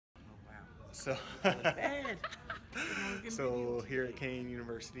So, Bad. so here at Kean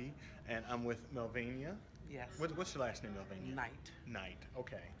University, and I'm with Melvinia. Yes. What's your last name, Melvinia? Night. Knight.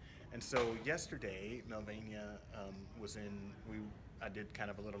 Okay. And so yesterday, Melvinia was in. I did kind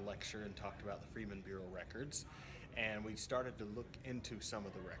of a little lecture and talked about the Freedmen Bureau records, and we started to look into some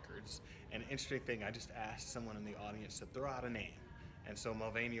of the records. And an interesting thing, I just asked someone in the audience to throw out a name. And so,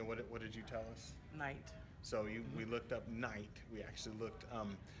 Melvinia, what did you tell us? Night. So we looked up Knight. We actually looked.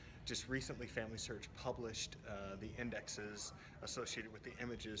 Just recently, Family Search published the indexes associated with the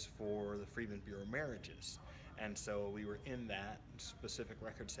images for the Freedmen Bureau marriages. And so we were in that specific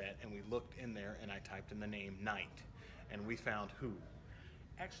record set, and we looked in there, and I typed in the name Knight, and we found who?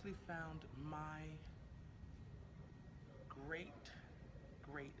 Actually found my great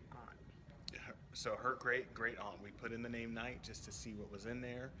aunt. So her great aunt. We put in the name Knight just to see what was in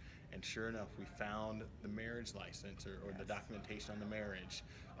there, and sure enough, we found the marriage license or the Yes. documentation on the marriage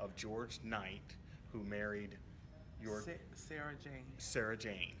of George Knight, who married your Sarah Jane. Sarah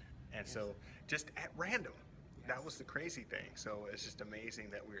Jane. And Yes. so just at random. That Yes. was the crazy thing. So it's just amazing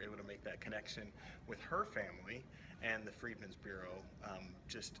that we were able to make that connection with her family and the Freedmen's Bureau.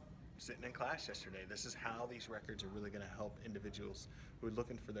 Just sitting in class yesterday, this is how these records are really going to help individuals who are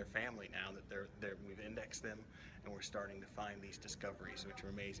looking for their family now that we've indexed them and we're starting to find these discoveries, which are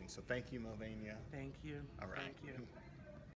amazing. So thank you, Melvania. Thank you. All right. Thank you.